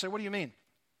 You say, what do you mean?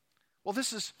 Well,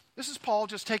 this is Paul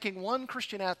just taking one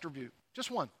Christian attribute, just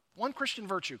one Christian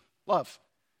virtue, love.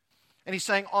 And he's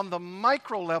saying, on the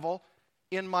micro level,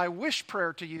 in my wish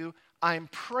prayer to you, I'm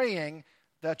praying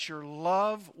that your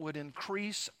love would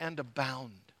increase and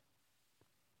abound.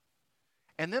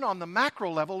 And then on the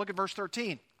macro level, look at verse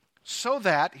 13. So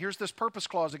that, here's this purpose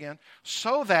clause again,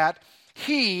 so that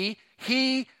he,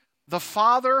 the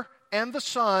Father and the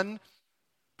Son,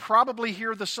 probably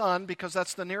here the Son, because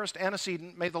that's the nearest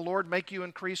antecedent, may the Lord make you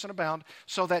increase and abound,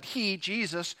 so that he,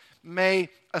 Jesus, may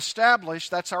establish,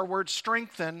 that's our word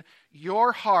strengthen,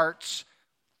 your hearts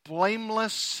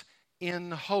blameless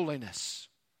in holiness.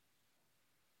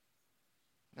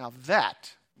 Now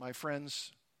that, my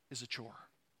friends, is a chore.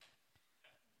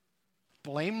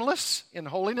 Blameless in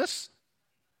holiness?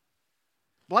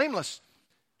 Blameless.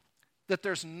 That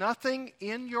there's nothing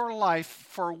in your life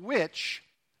for which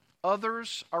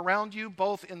others around you,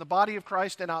 both in the body of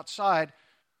Christ and outside,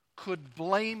 could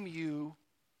blame you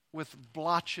with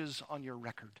blotches on your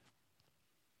record.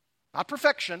 Not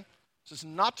perfection. This is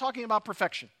not talking about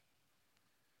perfection.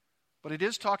 But it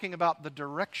is talking about the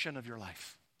direction of your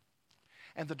life.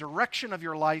 And the direction of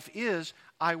your life is,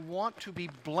 I want to be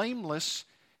blameless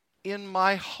in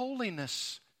my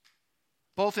holiness,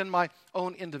 both in my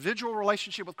own individual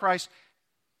relationship with Christ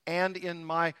and in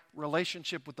my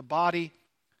relationship with the body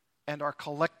and our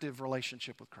collective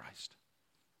relationship with Christ.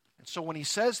 And so when he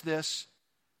says this,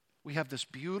 we have this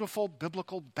beautiful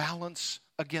biblical balance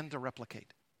again to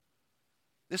replicate.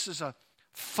 This is a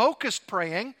focused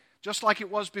praying, just like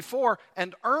it was before,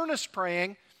 and earnest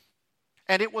praying,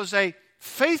 and it was a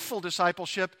faithful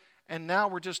discipleship, and now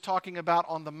we're just talking about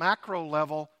on the macro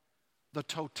level, the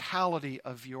totality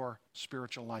of your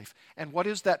spiritual life. And what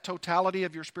is that totality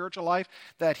of your spiritual life?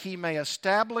 That he may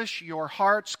establish your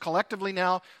hearts collectively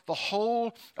now, the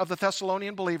whole of the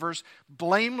Thessalonian believers,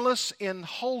 blameless in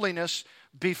holiness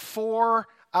before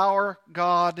our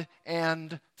God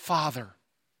and Father.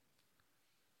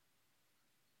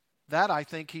 That, I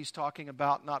think, he's talking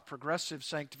about not progressive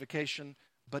sanctification,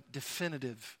 but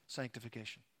definitive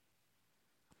sanctification.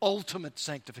 Ultimate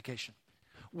sanctification.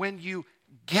 when you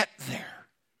get there.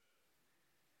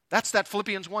 That's that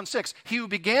Philippians 1:6. He who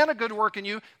began a good work in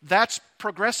you, that's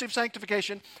progressive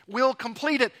sanctification, will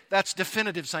complete it. That's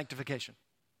definitive sanctification.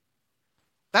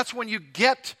 That's when you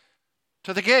get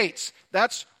to the gates.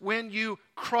 That's when you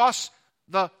cross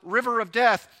the river of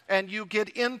death and you get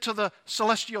into the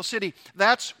celestial city.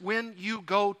 That's when you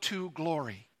go to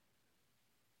glory.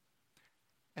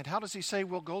 And how does he say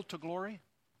we'll go to glory?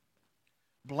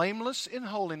 Blameless in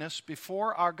holiness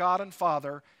before our God and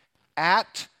Father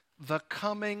at the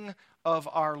coming of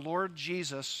our Lord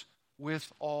Jesus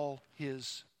with all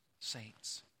his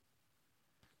saints.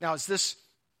 Now, is this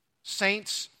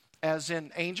saints as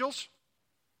in angels?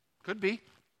 Could be.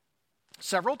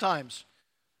 Several times.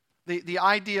 The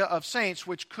idea of saints,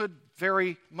 which could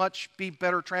very much be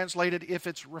better translated if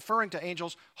it's referring to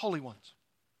angels, holy ones.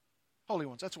 Holy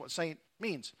ones. That's what saint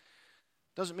means.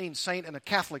 Doesn't mean saint in a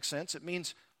Catholic sense. It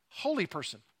means holy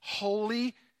person.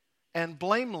 Holy and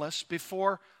blameless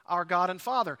before our God and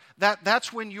Father.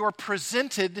 That's when you're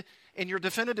presented in your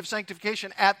definitive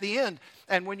sanctification at the end.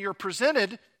 And when you're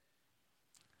presented,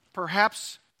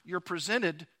 perhaps you're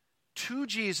presented to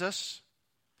Jesus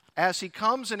as he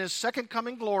comes in his second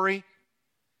coming glory,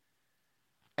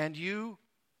 and you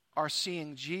are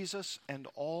seeing Jesus and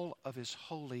all of his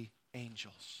holy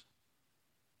angels.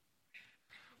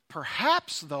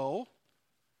 Perhaps, though,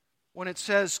 when it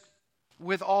says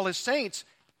with all his saints,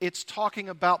 it's talking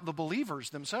about the believers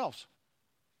themselves.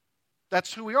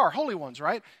 That's who we are, holy ones,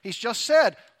 right? He's just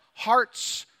said,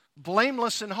 hearts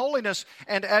blameless in holiness,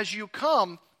 and as you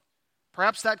come,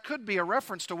 perhaps that could be a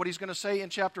reference to what he's going to say in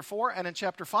chapter 4 and in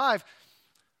chapter 5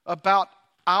 about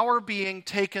our being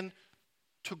taken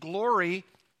to glory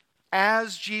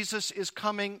as Jesus is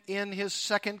coming in his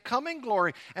second coming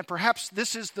glory. And perhaps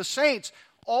this is the saints,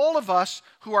 all of us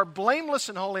who are blameless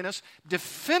in holiness,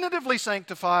 definitively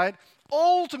sanctified,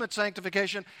 ultimate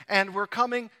sanctification, and we're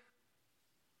coming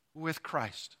with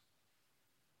Christ.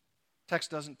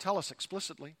 Text doesn't tell us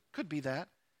explicitly. Could be that.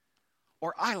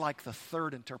 Or I like the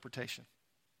third interpretation.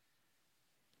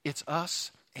 It's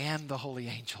us and the holy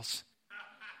angels.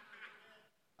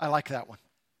 I like that one.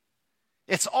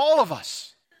 It's all of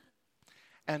us.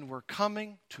 And we're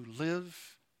coming to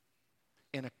live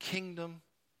in a kingdom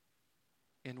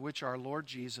in which our Lord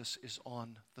Jesus is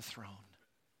on the throne.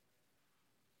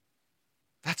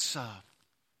 That's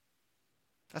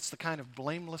the kind of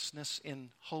blamelessness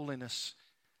in holiness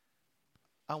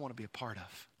I want to be a part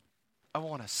of. I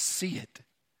want to see it.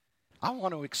 I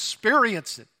want to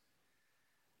experience it.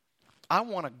 I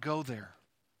want to go there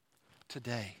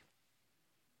today.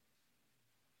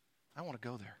 I want to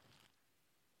go there.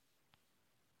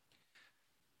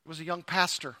 There was a young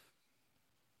pastor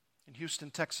in Houston,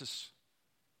 Texas,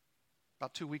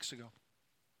 about 2 weeks ago.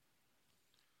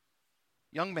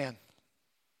 Young man,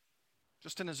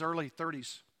 just in his early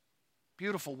 30s.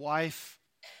 Beautiful wife,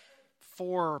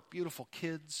 4 beautiful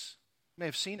kids. You may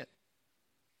have seen it.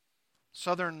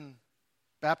 Southern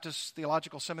Baptist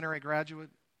Theological Seminary graduate,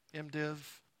 MDiv.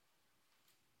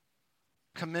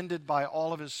 Commended by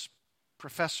all of his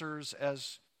professors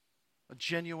as a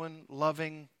genuine,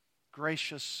 loving,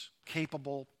 gracious,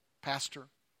 capable pastor.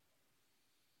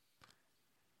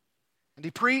 And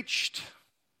he preached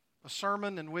a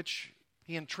sermon in which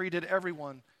he entreated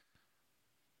everyone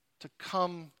to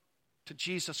come to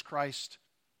Jesus Christ,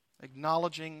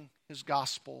 acknowledging his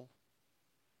gospel,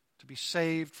 to be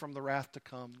saved from the wrath to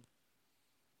come,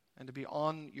 and to be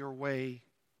on your way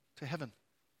to heaven.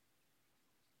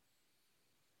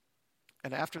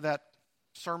 And after that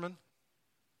sermon,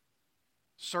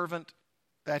 servant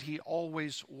that he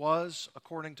always was,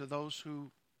 according to those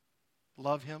who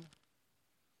love him,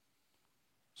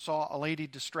 saw a lady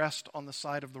distressed on the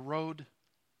side of the road,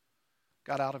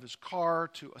 got out of his car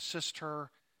to assist her,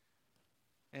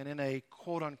 and in a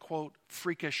quote-unquote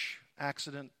freakish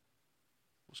accident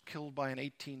was killed by an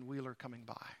 18-wheeler coming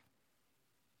by.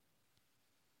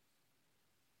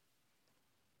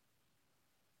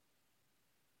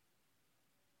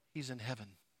 He's in heaven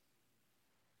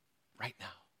right now.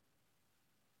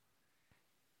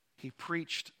 He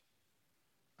preached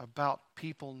about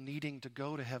people needing to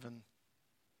go to heaven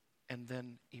and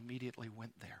then immediately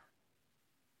went there.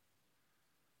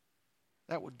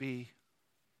 That would be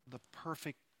the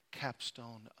perfect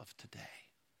capstone of today,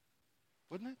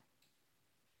 wouldn't it?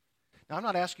 Now, I'm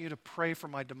not asking you to pray for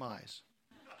my demise,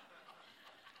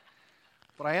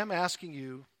 but I am asking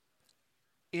you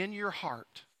in your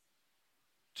heart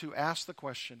to ask the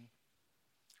question,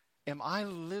 am I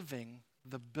living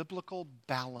the biblical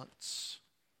balance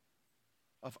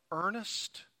of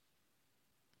earnest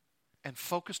and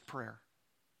focused prayer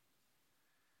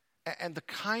and the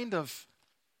kind of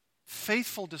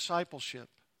faithful discipleship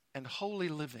and holy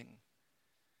living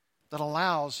that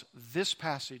allows this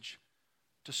passage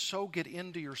to so get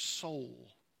into your soul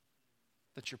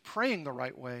that you're praying the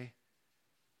right way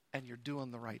and you're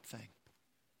doing the right thing.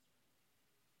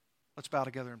 Let's bow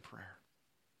together in prayer.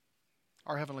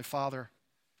 Our Heavenly Father,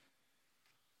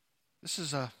 this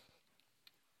is a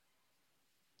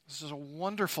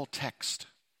wonderful text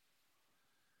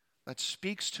that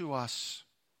speaks to us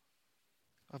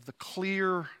of the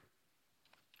clear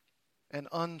and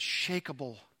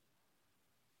unshakable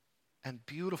and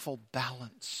beautiful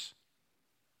balance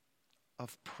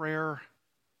of prayer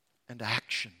and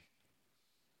action.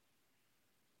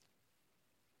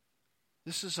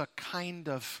 This is a kind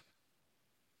of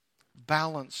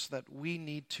balance that we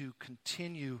need to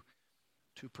continue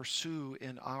to pursue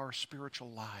in our spiritual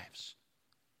lives.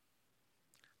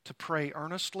 To pray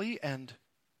earnestly and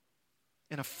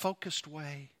in a focused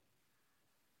way,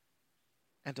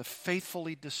 and to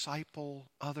faithfully disciple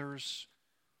others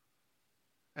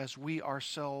as we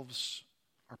ourselves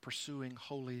are pursuing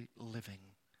holy living,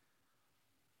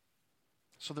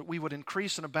 so that we would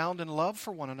increase and abound in love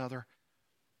for one another,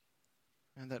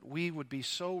 and that we would be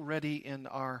so ready in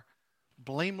our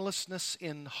blamelessness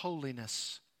in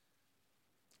holiness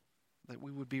that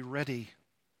we would be ready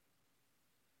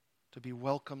to be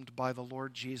welcomed by the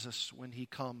Lord Jesus when He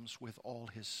comes with all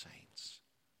His saints.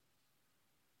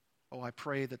 Oh, I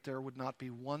pray that there would not be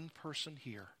one person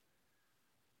here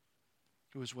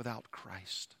who is without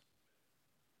Christ.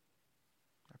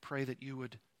 I pray that you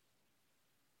would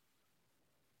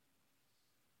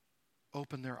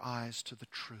open their eyes to the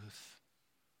truth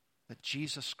that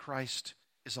Jesus Christ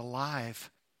is alive.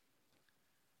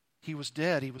 He was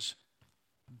dead. He was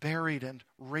buried and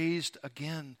raised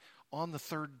again on the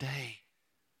third day.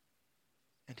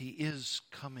 And He is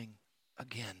coming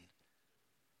again.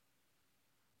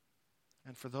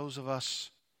 And for those of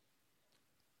us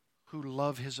who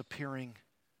love His appearing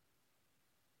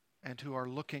and who are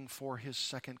looking for His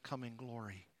second coming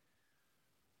glory,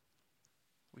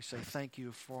 we say thank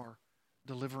you for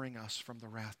delivering us from the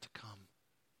wrath to come.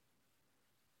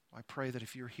 I pray that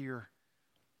if you're here,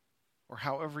 or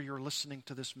however you're listening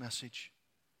to this message,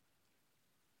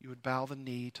 you would bow the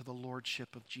knee to the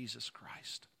lordship of Jesus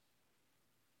Christ.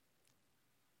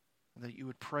 And that you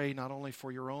would pray not only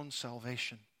for your own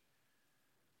salvation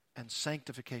and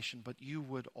sanctification, but you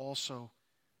would also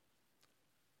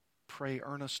pray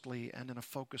earnestly and in a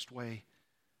focused way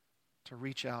to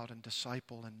reach out and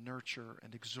disciple and nurture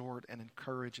and exhort and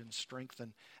encourage and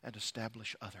strengthen and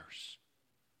establish others,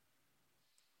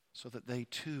 so that they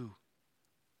too,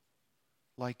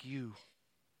 like you,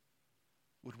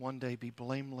 would one day be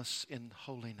blameless in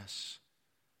holiness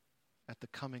at the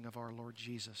coming of our Lord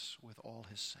Jesus with all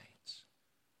His saints.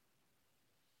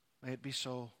 May it be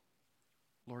so,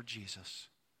 Lord Jesus.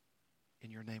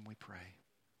 In your name we pray.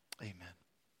 Amen.